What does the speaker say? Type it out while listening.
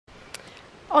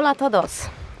Hola todos!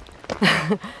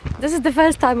 This is the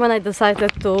first time when I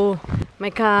decided to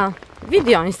make a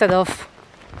video instead of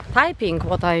typing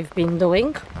what I've been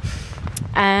doing.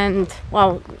 And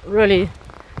well, really,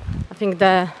 I think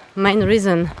the main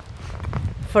reason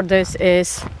for this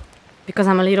is because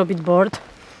I'm a little bit bored.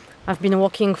 I've been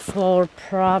walking for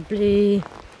probably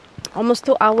almost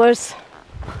 2 hours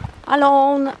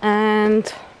alone,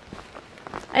 and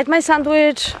I ate my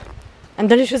sandwich and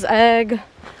delicious egg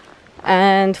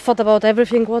and thought about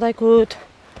everything what I could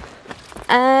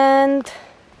and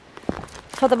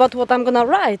thought about what I'm gonna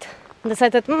write and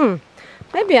decided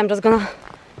maybe I'm just gonna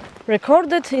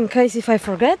record it in case if I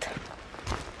forget.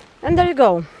 And there you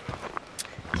go.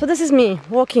 So this is me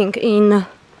walking in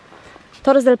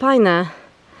Torres Del Paine.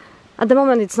 At the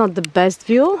moment it's not the best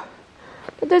view,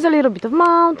 but there's a little bit of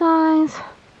mountains,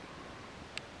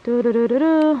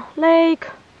 lake,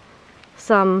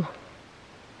 some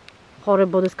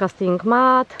horrible disgusting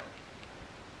mud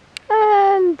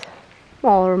and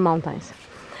more mountains.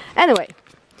 Anyway,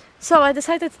 so I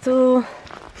decided to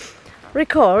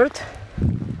record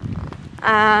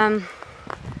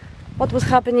what was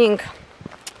happening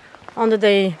on the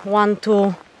day 1,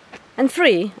 2 and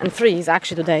 3, and 3 is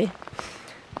actually today.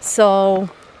 So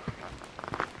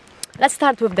let's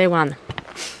start with day 1.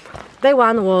 Day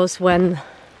 1 was when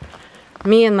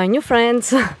me and my new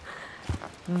friends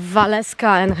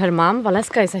Valeska and her mom.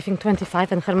 Valeska is I think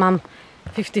 25 and her mom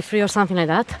 53 or something like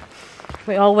that.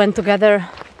 We all went together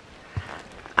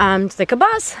to take a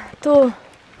bus to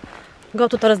go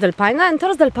to Torres del Paine. And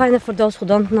Torres del Paine, for those who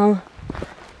don't know,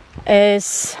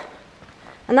 is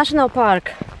a national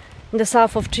park in the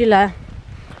south of Chile,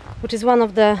 which is one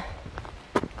of the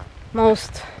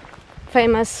most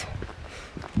famous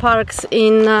parks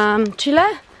in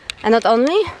Chile, and not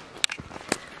only.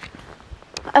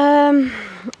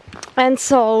 And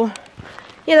so,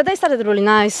 yeah, the day started really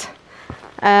nice.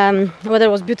 Weather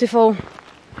was beautiful.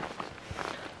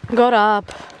 Got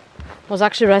up, was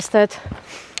actually rested,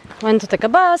 went to take a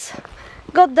bus,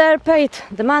 got there, paid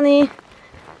the money,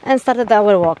 and started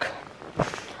our walk.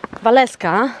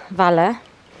 Valeska, Vale,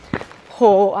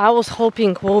 who I was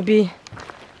hoping will be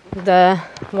the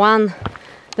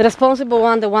responsible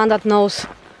one, the one that knows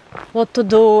what to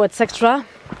do, etc.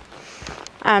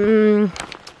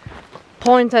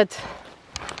 Pointed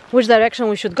which direction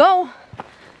we should go,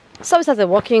 so we started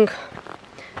walking,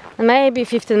 and maybe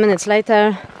 15 minutes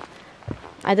later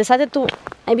I decided to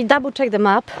maybe double check the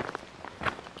map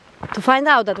to find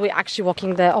out that we're actually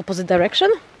walking the opposite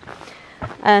direction.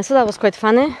 So that was quite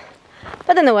funny,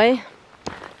 but anyway,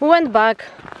 we went back,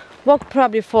 walked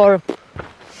probably for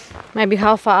maybe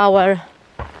half an hour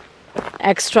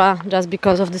extra just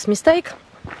because of this mistake.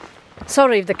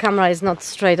 Sorry if the camera is not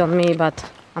straight on me,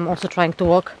 but I'm also trying to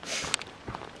walk.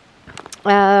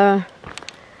 And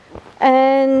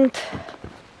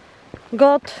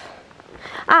got...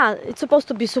 it's supposed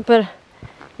to be super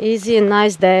easy and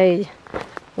nice day.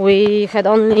 We had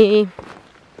only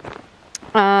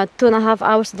 2.5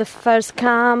 hours to the first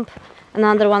camp,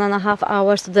 another 1.5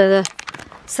 hours to the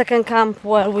second camp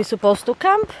where we're supposed to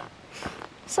camp.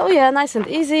 So yeah, nice and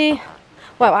easy.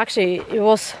 Well, actually it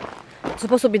was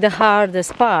supposed to be the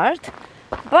hardest part,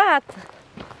 but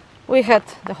we had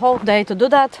the whole day to do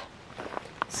that,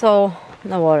 so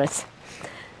no worries.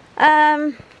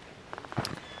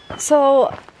 So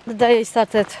the day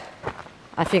started,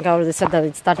 I think I already said that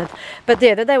it started, but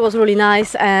yeah, the day was really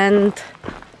nice and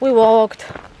we walked,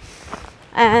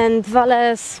 and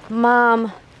Vale's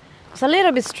mom was a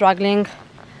little bit struggling.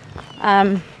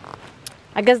 I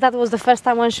guess that was the first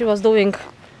time when she was doing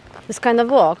this kind of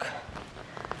walk.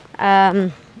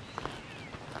 I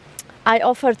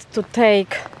offered to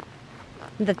take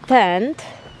the tent.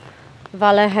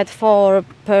 Vale had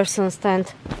 4-person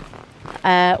tent,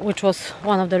 which was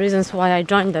one of the reasons why I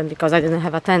joined them, because I didn't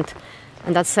have a tent,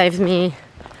 and that saved me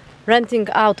renting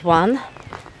out one.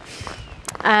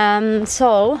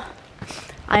 So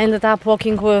I ended up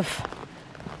walking with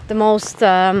the most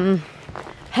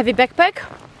heavy backpack,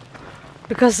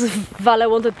 because Vale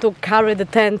wanted to carry the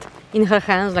tent in her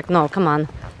hands. Like, no, come on,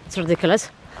 it's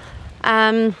ridiculous.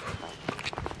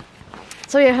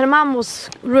 So yeah, her mom was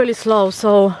really slow,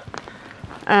 so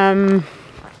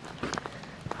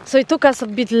it took us a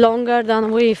bit longer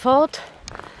than we thought,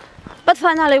 but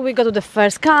finally we got to the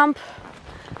first camp,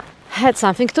 had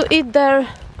something to eat there,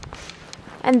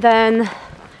 and then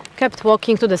kept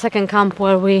walking to the second camp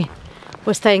where we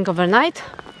were staying overnight.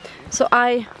 So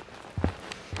I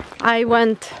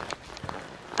went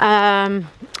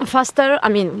faster. I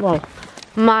mean, well,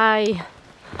 I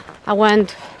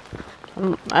went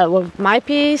with my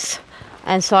piece,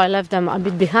 and so I left them a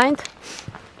bit behind.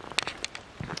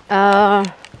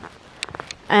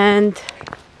 And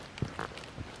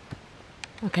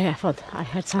okay, I thought I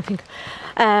heard something.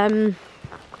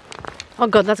 Oh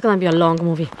god, that's gonna be a long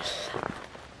movie.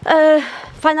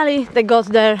 Finally they got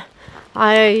there.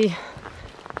 I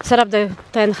set up the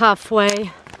tent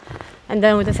halfway, and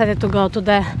then we decided to go to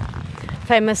the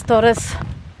famous Torres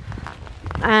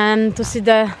and to see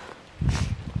the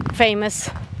famous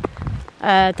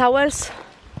towers,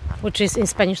 which is in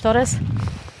Spanish Torres,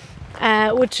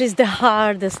 which is the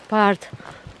hardest part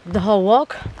of the whole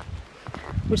walk,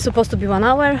 which is supposed to be 1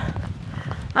 hour.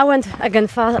 I went again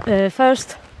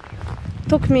first.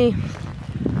 Took me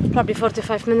probably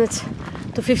 45 minutes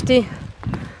to 50.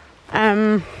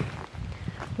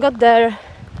 Got there,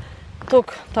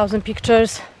 took 1,000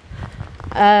 pictures,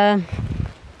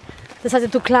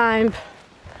 decided to climb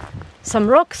some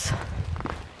rocks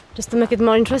just to make it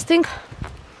more interesting.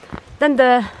 Then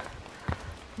the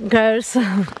girls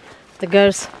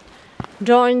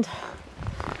joined,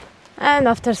 and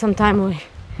after some time we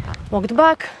walked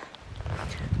back,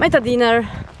 made a dinner.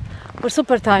 We're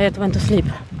super tired, went to sleep.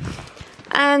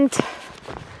 And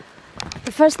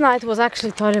the first night was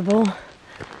actually terrible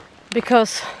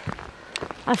because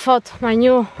I thought my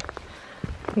new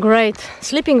great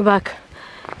sleeping bag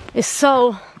is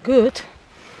so good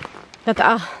that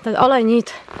all I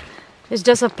need is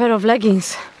just a pair of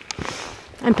leggings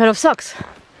and pair of socks.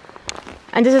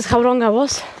 And this is how wrong I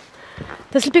was.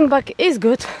 The sleeping bag is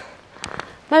good,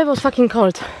 but it was fucking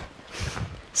cold.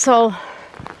 So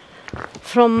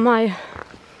from my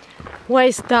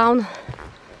waist down,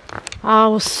 I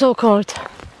was so cold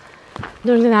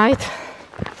during the night.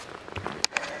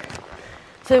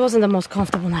 So it wasn't the most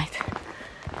comfortable night.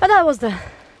 But that was the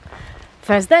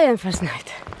first day and first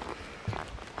night.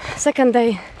 Second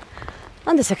day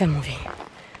on the second movie.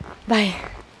 Bye.